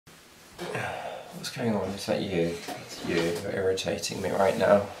What's going on? Is that you? It's you. You're irritating me right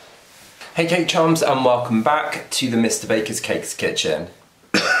now. Hey Cake Chums, and welcome back to the Mr. Baker's Cakes kitchen.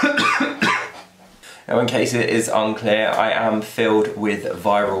 Now, in case it is unclear, I am filled with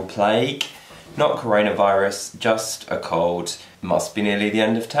viral plague. Not coronavirus, just a cold. Must be nearly the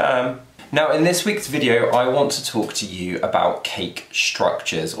end of term. Now, in this week's video, I want to talk to you about cake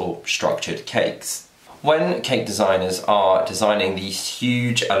structures, or structured cakes. When cake designers are designing these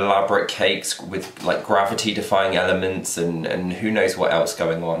huge, elaborate cakes with like gravity-defying elements and who knows what else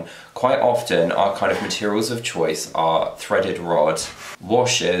going on, quite often our kind of materials of choice are threaded rod,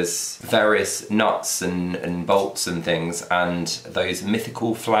 washers, various nuts and bolts and things, and those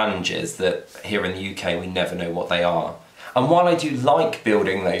mythical flanges that here in the UK we never know what they are. And while I do like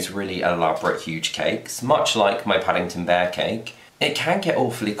building those really elaborate huge cakes, much like my Paddington Bear cake, it can get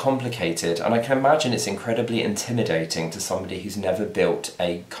awfully complicated, and I can imagine it's incredibly intimidating to somebody who's never built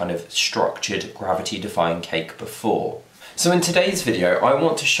a kind of structured gravity-defying cake before. So in today's video, I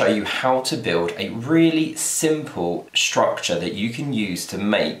want to show you how to build a really simple structure that you can use to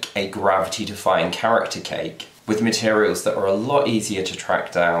make a gravity-defying character cake with materials that are a lot easier to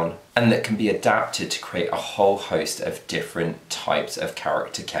track down and that can be adapted to create a whole host of different types of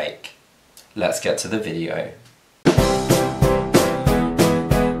character cake. Let's get to the video.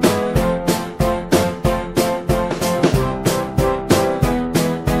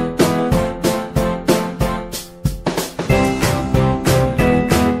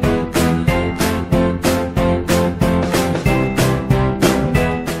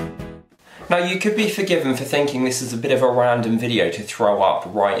 Now, you could be forgiven for thinking this is a bit of a random video to throw up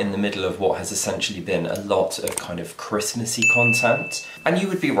right in the middle of what has essentially been a lot of kind of Christmassy content. And you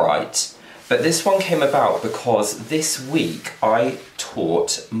would be right, but this one came about because this week I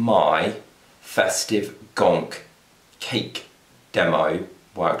taught my festive Gonk cake demo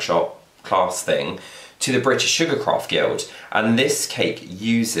workshop class thing to the British Sugarcraft Guild, and this cake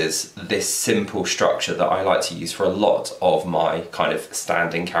uses this simple structure that I like to use for a lot of my kind of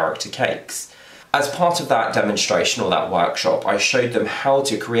standing character cakes. As part of that demonstration or that workshop, I showed them how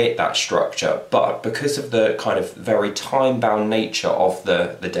to create that structure, but because of the kind of very time-bound nature of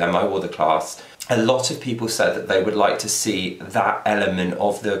the demo or the class, a lot of people said that they would like to see that element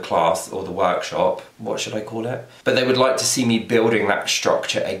of the class or the workshop, what should I call it? But they would like to see me building that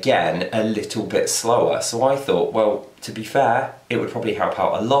structure again a little bit slower. So I thought, well, to be fair, it would probably help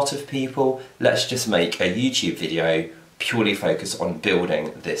out a lot of people. Let's just make a YouTube video purely focused on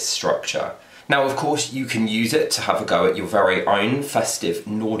building this structure. Now, of course, you can use it to have a go at your very own festive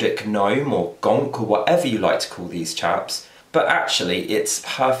Nordic Gnome or Gonk or whatever you like to call these chaps. But actually, it's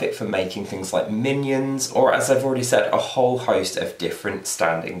perfect for making things like Minions, or as I've already said, a whole host of different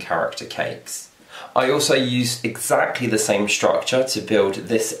standing character cakes. I also used exactly the same structure to build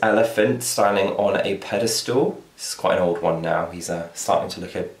this elephant standing on a pedestal. This is quite an old one now, he's starting to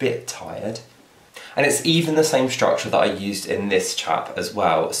look a bit tired. And it's even the same structure that I used in this chap as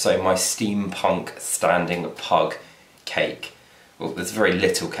well, so my steampunk standing pug cake. Well, there's very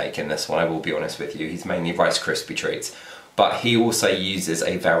little cake in this one, I will be honest with you, he's mainly Rice Krispie treats. But he also uses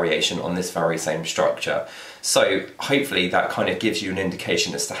a variation on this very same structure. So hopefully that kind of gives you an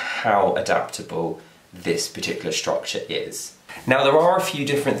indication as to how adaptable this particular structure is. Now, there are a few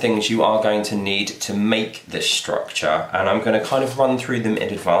different things you are going to need to make this structure, and I'm going to kind of run through them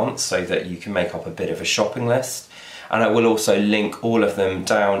in advance so that you can make up a bit of a shopping list. And I will also link all of them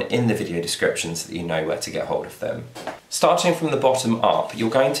down in the video description so that you know where to get hold of them. Starting from the bottom up, you're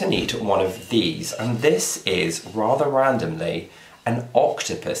going to need one of these, and this is, rather randomly, an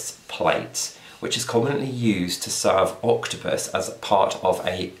octopus plate, which is commonly used to serve octopus as part of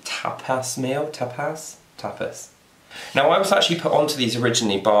a tapas meal. Tapas? Now, I was actually put onto these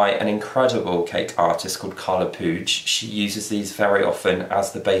originally by an incredible cake artist called Carla Pooge. She uses these very often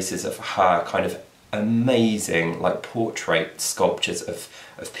as the basis of her kind of amazing like portrait sculptures of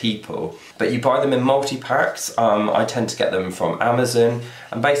people, but you buy them in multi-packs. I tend to get them from Amazon,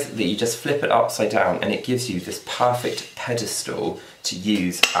 and basically you just flip it upside down and it gives you this perfect pedestal to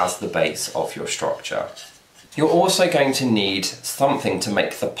use as the base of your structure. You're also going to need something to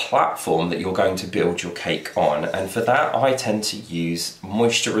make the platform that you're going to build your cake on, and for that I tend to use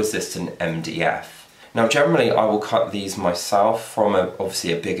moisture resistant MDF. Now, generally I will cut these myself from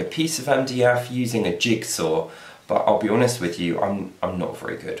obviously a bigger piece of MDF using a jigsaw, but I'll be honest with you, I'm not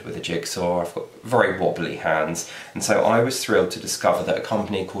very good with a jigsaw. I've got very wobbly hands, and so I was thrilled to discover that a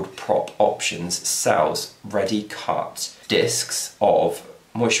company called Prop Options sells ready cut discs of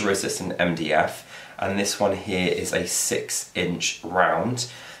moisture resistant MDF, and this one here is a 6-inch round.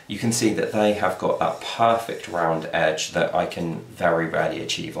 you can see that they have got that perfect round edge that I can very rarely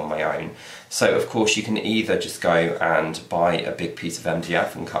achieve on my own. So of course you can either just go and buy a big piece of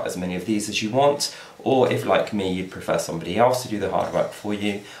MDF and cut as many of these as you want, or if like me you'd prefer somebody else to do the hard work for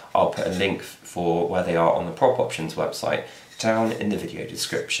you, I'll put a link for where they are on the Prop Options website down in the video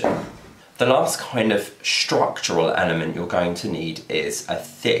description. The last kind of structural element you're going to need is a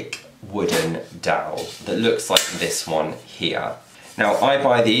thick wooden dowel that looks like this one here. Now I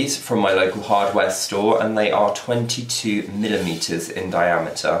buy these from my local hardware store and they are 22 millimeters in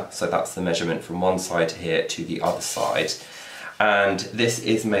diameter, so that's the measurement from one side here to the other side. And this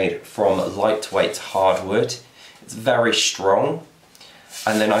is made from lightweight hardwood. It's very strong,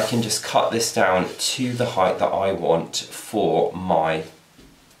 and then I can just cut this down to the height that I want for my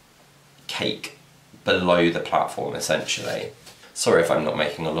cake below the platform essentially. Sorry if I'm not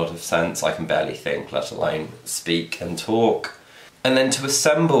making a lot of sense, I can barely think, let alone speak and talk. And then to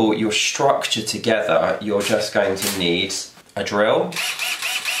assemble your structure together, you're just going to need a drill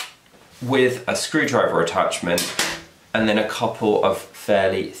with a screwdriver attachment and then a couple of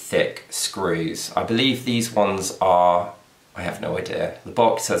fairly thick screws. I believe these ones are, I have no idea. The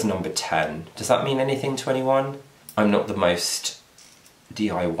box says number 10. Does that mean anything to anyone? I'm not the most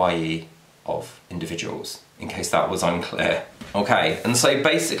DIY-y of individuals, in case that was unclear. Okay, and so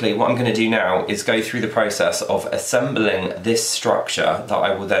basically what I'm going to do now is go through the process of assembling this structure that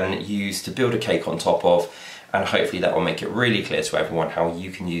I will then use to build a cake on top of, and hopefully that will make it really clear to everyone how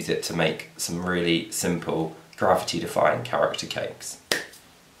you can use it to make some really simple gravity-defying character cakes.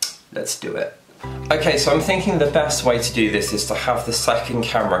 Let's do it. Okay, so I'm thinking the best way to do this is to have the second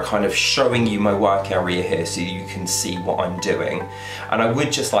camera kind of showing you my work area here so you can see what I'm doing. And I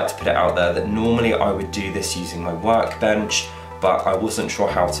would just like to put it out there that normally I would do this using my workbench, but I wasn't sure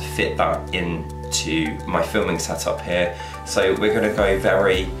how to fit that into my filming setup here. So we're going to go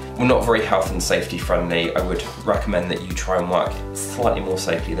not very health and safety friendly. I would recommend that you try and work slightly more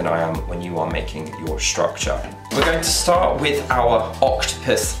safely than I am when you are making your structure. We're going to start with our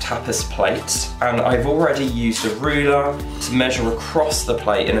octopus tapas plate, and I've already used a ruler to measure across the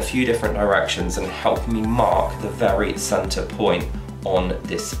plate in a few different directions and help me mark the very center point on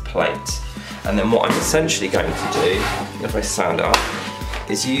this plate. And then what I'm essentially going to do, if I stand up,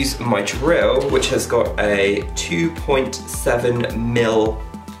 is use my drill, which has got a 2.7mm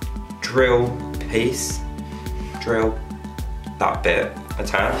drill piece, that bit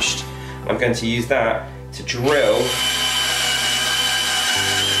attached. I'm going to use that to drill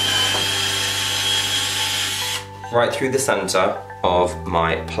right through the center of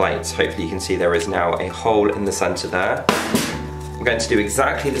my plate. Hopefully you can see there is now a hole in the center there. I'm going to do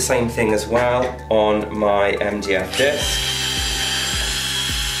exactly the same thing as well on my MDF disc.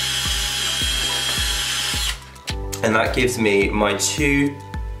 And that gives me my 2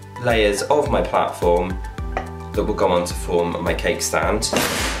 layers of my platform that will go on to form my cake stand.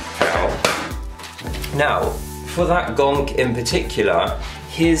 Now, for that gonk in particular,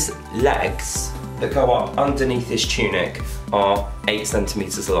 his legs that go up underneath his tunic are 8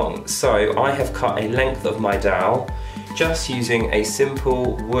 centimeters long. So I have cut a length of my dowel just using a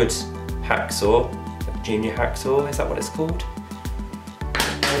simple wood hacksaw, a junior hacksaw, is that what it's called?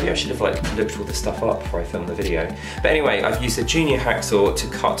 Maybe I should have looked all this stuff up before I filmed the video. But anyway, I've used a junior hacksaw to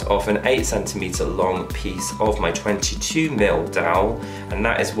cut off an 8 centimeter long piece of my 22mm dowel, and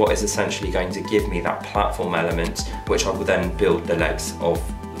that is what is essentially going to give me that platform element, which I will then build the legs of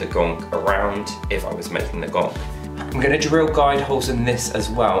the gonk around if I was making the gonk. I'm going to drill guide holes in this as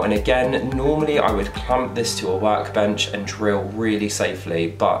well, and again, normally I would clamp this to a workbench and drill really safely,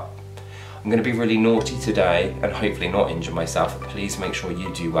 but I'm going to be really naughty today and hopefully not injure myself. Please make sure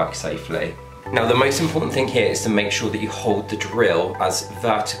you do work safely. Now the most important thing here is to make sure that you hold the drill as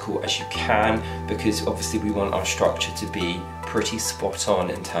vertical as you can, because obviously we want our structure to be pretty spot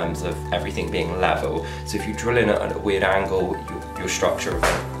on in terms of everything being level. So if you drill in at a weird angle, your structure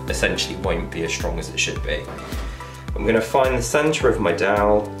essentially won't be as strong as it should be. I'm going to find the centre of my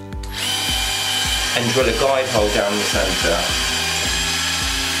dowel and drill a guide hole down the centre.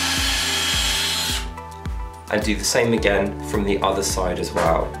 And do the same again from the other side as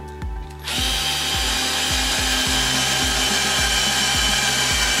well.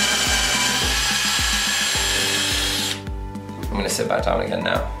 I'm going to sit back down again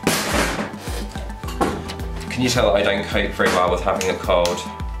now. Can you tell that I don't cope very well with having a cold?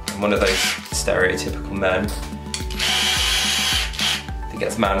 I'm one of those stereotypical men that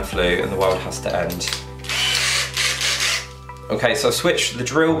gets man flu and the world has to end. Okay, so I've switched the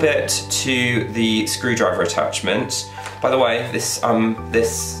drill bit to the screwdriver attachment. By the way, this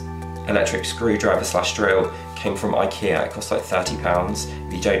electric screwdriver slash drill came from IKEA, it costs like £30.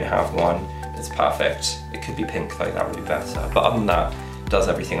 If you don't have one, it's perfect. It could be pink though, that would be better. But other than that, it does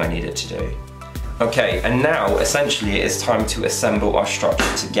everything I need it to do. Okay, and now essentially it's time to assemble our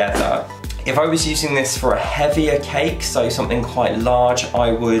structure together. If I was using this for a heavier cake, so something quite large,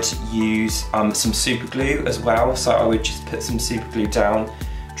 I would use some super glue as well. So I would just put some super glue down,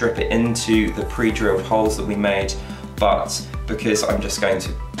 drip it into the pre-drilled holes that we made. But because I'm just going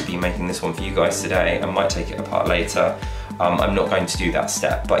to be making this one for you guys today, I might take it apart later, I'm not going to do that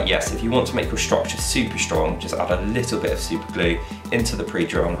step. But yes, if you want to make your structure super strong, just add a little bit of super glue into the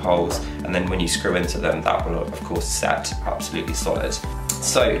pre-drilled holes, and then when you screw into them, that will of course set absolutely solid.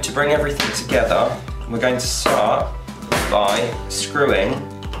 So to bring everything together, we're going to start by screwing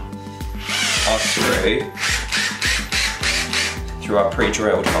our screw through our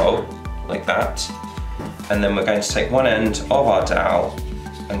pre-drilled hole, like that. And then we're going to take one end of our dowel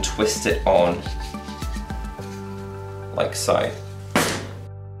and twist it on, like so.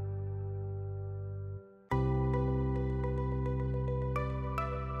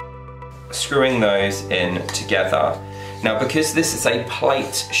 Screwing those in together. Now, because this is a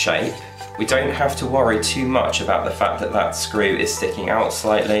plate shape, we don't have to worry too much about the fact that that screw is sticking out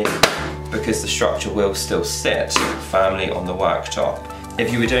slightly, because the structure will still sit firmly on the worktop.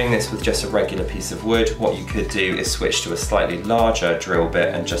 If you were doing this with just a regular piece of wood, what you could do is switch to a slightly larger drill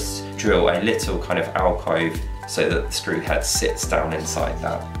bit and just drill a little kind of alcove so that the screw head sits down inside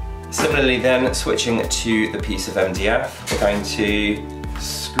that. Similarly then, switching to the piece of MDF, we're going to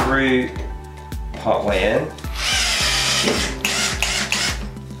screw part way in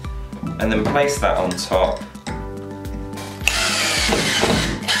and then place that on top.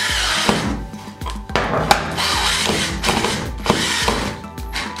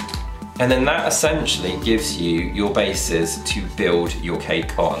 And then that essentially gives you your bases to build your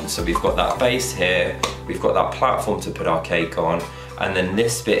cake on. So we've got that base here, we've got that platform to put our cake on, and then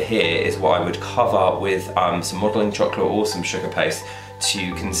this bit here is what I would cover with some modelling chocolate or some sugar paste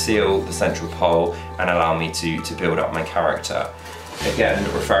to conceal the central pole and allow me to build up my character. Again,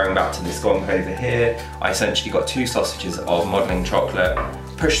 referring back to this gonk over here, I essentially got 2 sausages of modelling chocolate,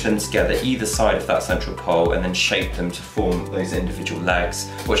 pushed them together either side of that central pole, and then shaped them to form those individual legs,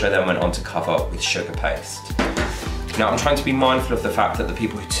 which I then went on to cover with sugar paste. Now, I'm trying to be mindful of the fact that the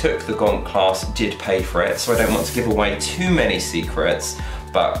people who took the gonk class did pay for it, so I don't want to give away too many secrets,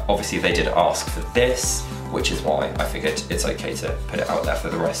 but obviously they did ask for this, which is why I figured it's okay to put it out there for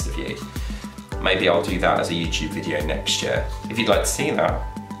the rest of you. Maybe I'll do that as a YouTube video next year. If you'd like to see that,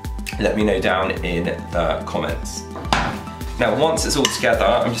 let me know down in the comments. Now, once it's all together,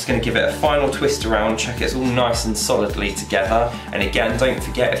 I'm just going to give it a final twist around, check it's all nice and solidly together. And again, don't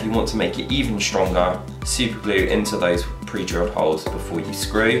forget, if you want to make it even stronger, super glue into those pre-drilled holes before you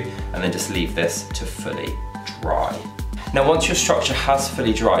screw, and then just leave this to fully dry. Now, once your structure has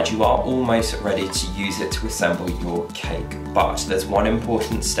fully dried, you are almost ready to use it to assemble your cake. But there's one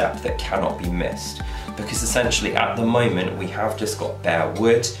important step that cannot be missed, because essentially at the moment we have just got bare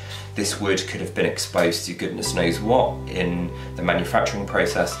wood. This wood could have been exposed to goodness knows what in the manufacturing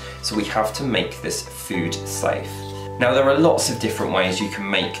process, so we have to make this food safe. Now, there are lots of different ways you can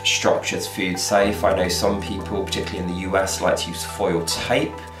make structures food safe. I know some people, particularly in the US, like to use foil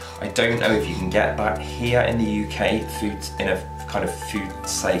tape. I don't know if you can get that here in the UK, in a kind of food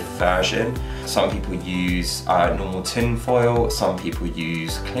safe version. Some people use normal tin foil, some people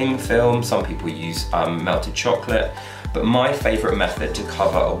use cling film, some people use melted chocolate. But my favourite method to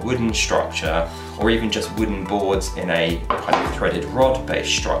cover a wooden structure, or even just wooden boards in a kind of threaded rod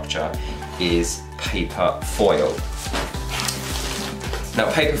based structure, is paper foil. Now,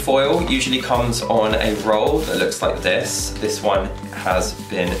 paper foil usually comes on a roll that looks like this. This one has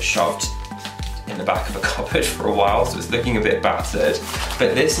been shoved in the back of a cupboard for a while, so it's looking a bit battered.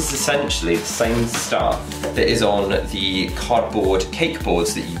 But this is essentially the same stuff that is on the cardboard cake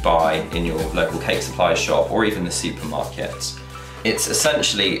boards that you buy in your local cake supply shop or even the supermarket. It's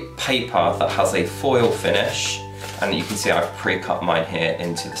essentially paper that has a foil finish, and you can see I've pre-cut mine here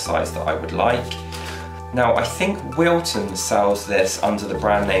into the size that I would like. Now, I think Wilton sells this under the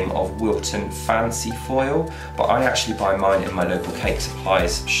brand name of Wilton Fancy Foil, but I actually buy mine in my local cake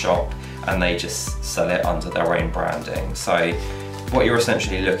supplies shop, and they just sell it under their own branding. So what you're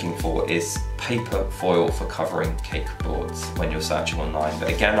essentially looking for is paper foil for covering cake boards when you're searching online. But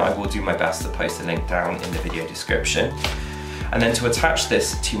again, I will do my best to post a link down in the video description. And then to attach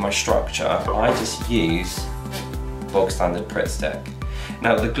this to my structure, I just use bog standard Pritt stick.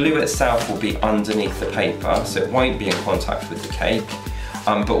 Now, the glue itself will be underneath the paper, so it won't be in contact with the cake.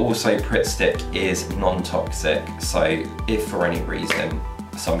 But also Pritt stick is non-toxic, so if for any reason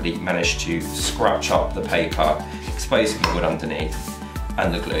somebody managed to scratch up the paper, exposing the wood underneath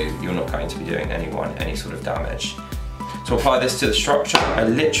and the glue, you're not going to be doing anyone any sort of damage. To apply this to the structure, I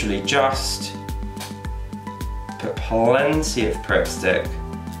literally just put plenty of Pritt stick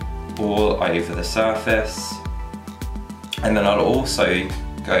all over the surface, and then I'll also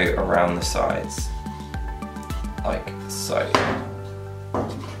go around the sides, like so.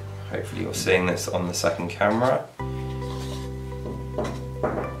 Hopefully you're seeing this on the second camera.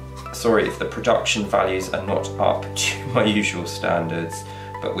 Sorry if the production values are not up to my usual standards,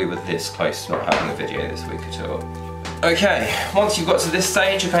 but we were this close to not having a video this week at all. Okay, once you've got to this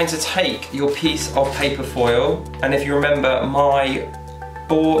stage, you're going to take your piece of paper foil, and if you remember, my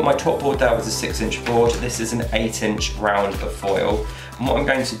top board there was a 6-inch board. This is an 8-inch round of foil, and what I'm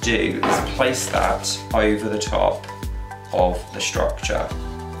going to do is place that over the top of the structure,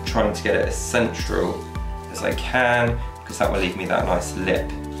 trying to get it as central as I can, because that will leave me that nice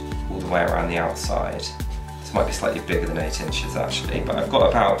lip all the way around the outside. This might be slightly bigger than 8 inches actually, but I've got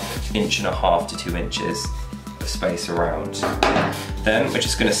about 1.5 inches to 2 inches of space around. Then we're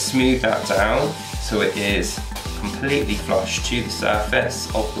just going to smooth that down so it is completely flush to the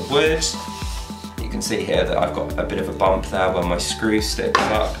surface of the wood. You can see here that I've got a bit of a bump there where my screw sticks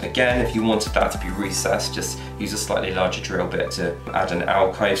up. Again, if you wanted that to be recessed, just use a slightly larger drill bit to add an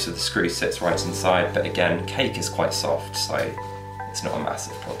alcove so the screw sits right inside. But again, cake is quite soft, so it's not a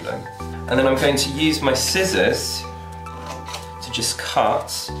massive problem. And then I'm going to use my scissors to just cut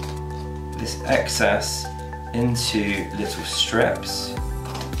this excess into little strips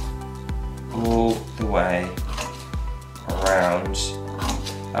all the way around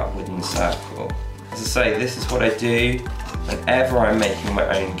that wooden circle. As I say, this is what I do whenever I'm making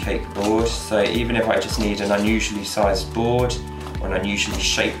my own cake board. So even if I just need an unusually sized board or an unusually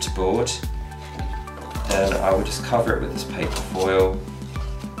shaped board, then I will just cover it with this paper foil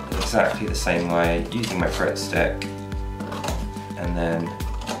in exactly the same way, using my Pritt stick, and then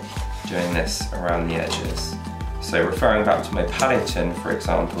doing this around the edges. So referring back to my Paddington, for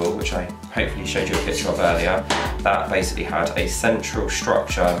example, which I hopefully showed you a picture of earlier, that basically had a central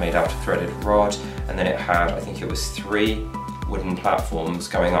structure made out of threaded rod, and then it had, I think it was 3 wooden platforms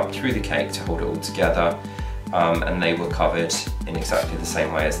going up through the cake to hold it all together, and they were covered in exactly the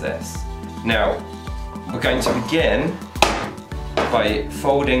same way as this. Now, we're going to begin by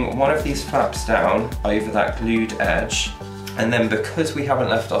folding one of these flaps down over that glued edge, and then because we haven't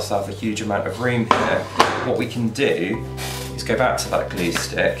left ourselves a huge amount of room here, what we can do is go back to that glue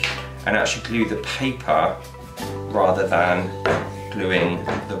stick and actually glue the paper rather than gluing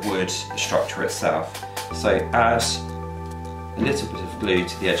the wood structure itself. So add a little bit of glue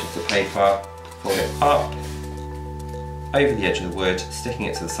to the edge of the paper, fold it up over the edge of the wood, sticking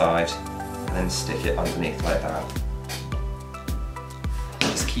it to the side, and then stick it underneath like that.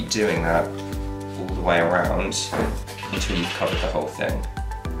 Just keep doing that all the way around until you've covered the whole thing.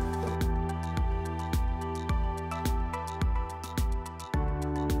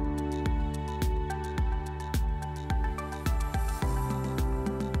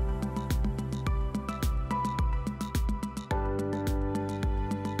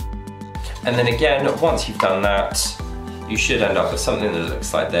 And then again, once you've done that, you should end up with something that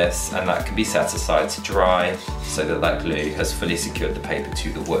looks like this, and that can be set aside to dry so that that glue has fully secured the paper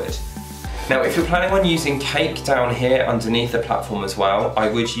to the wood. Now, if you're planning on using cake down here underneath the platform as well, I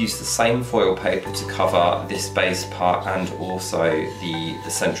would use the same foil paper to cover this base part and also the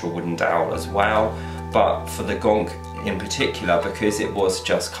central wooden dowel as well. But for the gonk in particular, because it was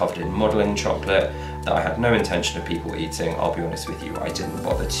just covered in modelling chocolate that I had no intention of people eating, I'll be honest with you, I didn't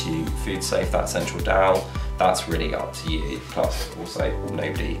bother to food safe that central dowel. That's really up to you. Plus, also,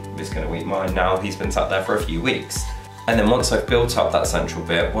 nobody is going to eat mine now. He's been sat there for a few weeks. And then once I've built up that central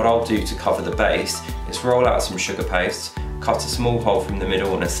bit, what I'll do to cover the base is roll out some sugar paste, cut a small hole from the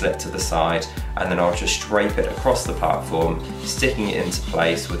middle and a slit to the side, and then I'll just drape it across the platform, sticking it into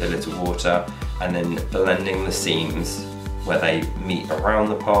place with a little water, and then blending the seams where they meet around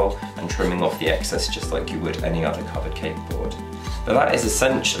the pole and trimming off the excess just like you would any other covered cake board. But that is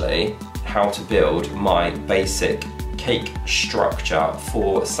essentially how to build my basic cake structure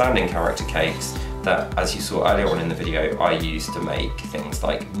for standing character cakes that, as you saw earlier on in the video, I used to make things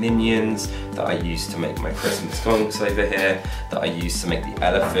like Minions, that I used to make my Christmas gonks over here, that I used to make the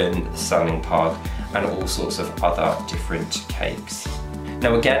elephant, the standing pug, and all sorts of other different cakes.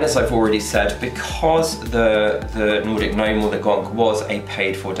 Now again, as I've already said, because the Nordic Gnome or the Gonk was a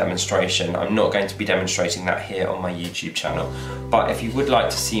paid for demonstration, I'm not going to be demonstrating that here on my YouTube channel. But if you would like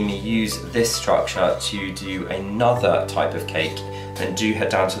to see me use this structure to do another type of cake, then do head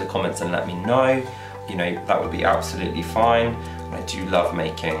down to the comments and let me know. you know, that would be absolutely fine. I do love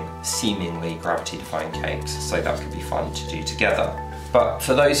making seemingly gravity-defying cakes, so that could be fun to do together. But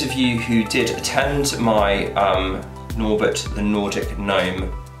for those of you who did attend my Norbert the Nordic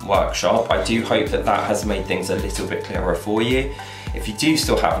Gnome workshop, I do hope that that has made things a little bit clearer for you. If you do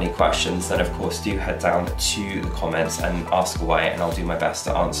still have any questions, then of course do head down to the comments and ask away, and I'll do my best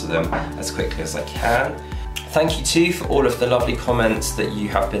to answer them as quickly as I can. Thank you too for all of the lovely comments that you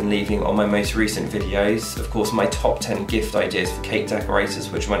have been leaving on my most recent videos. Of course, my top 10 gift ideas for cake decorators,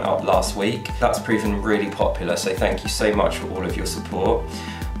 which went up last week. That's proven really popular, so thank you so much for all of your support.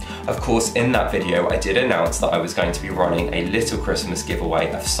 Of course, in that video, I did announce that I was going to be running a little Christmas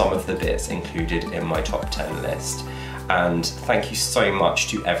giveaway of some of the bits included in my top 10 list. And thank you so much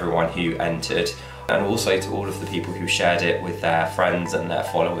to everyone who entered, and also to all of the people who shared it with their friends and their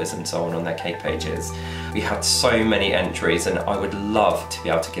followers and so on their cake pages. We had so many entries, and I would love to be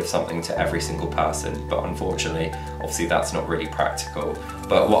able to give something to every single person, but unfortunately, obviously that's not really practical.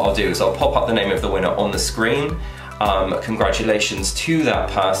 But what I'll do is I'll pop up the name of the winner on the screen. Congratulations to that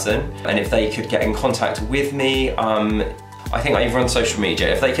person, and if they could get in contact with me, I think I even run social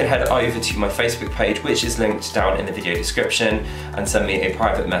media. If they can head over to my Facebook page, which is linked down in the video description, and send me a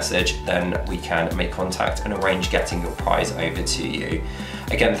private message, then we can make contact and arrange getting your prize over to you.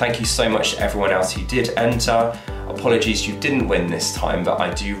 Again, thank you so much to everyone else who did enter. Apologies you didn't win this time, but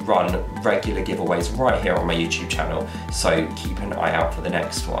I do run regular giveaways right here on my YouTube channel, so keep an eye out for the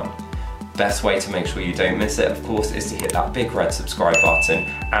next one. Best way to make sure you don't miss it, of course, is to hit that big red subscribe button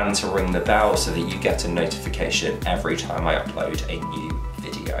and to ring the bell so that you get a notification every time I upload a new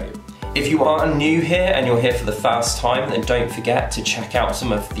video. If you are new here and you're here for the first time, then don't forget to check out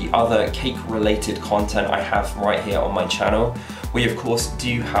some of the other cake related content I have right here on my channel. We of course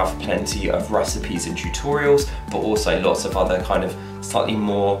do have plenty of recipes and tutorials, but also lots of other kind of slightly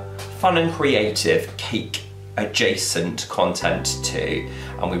more fun and creative cake adjacent content too,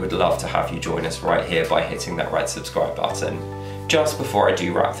 and we would love to have you join us right here by hitting that red subscribe button. Just before I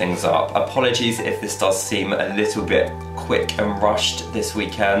do wrap things up, apologies if this does seem a little bit quick and rushed this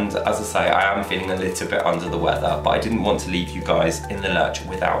weekend. As I say, I am feeling a little bit under the weather, but I didn't want to leave you guys in the lurch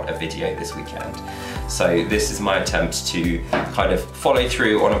without a video this weekend. So this is my attempt to kind of follow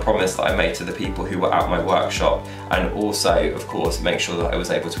through on a promise that I made to the people who were at my workshop, and also, of course, make sure that I was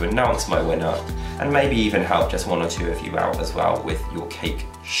able to announce my winner, and maybe even help just one or two of you out as well with your cake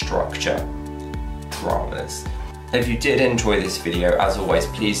structure dramas. If you did enjoy this video, as always,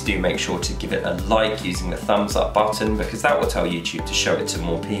 please do make sure to give it a like using the thumbs up button, because that will tell YouTube to show it to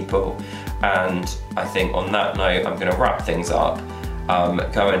more people. And I think on that note, I'm going to wrap things up.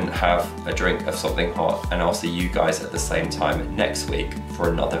 Go and have a drink of something hot, and I'll see you guys at the same time next week for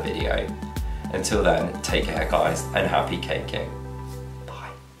another video. Until then, take care guys, and happy caking.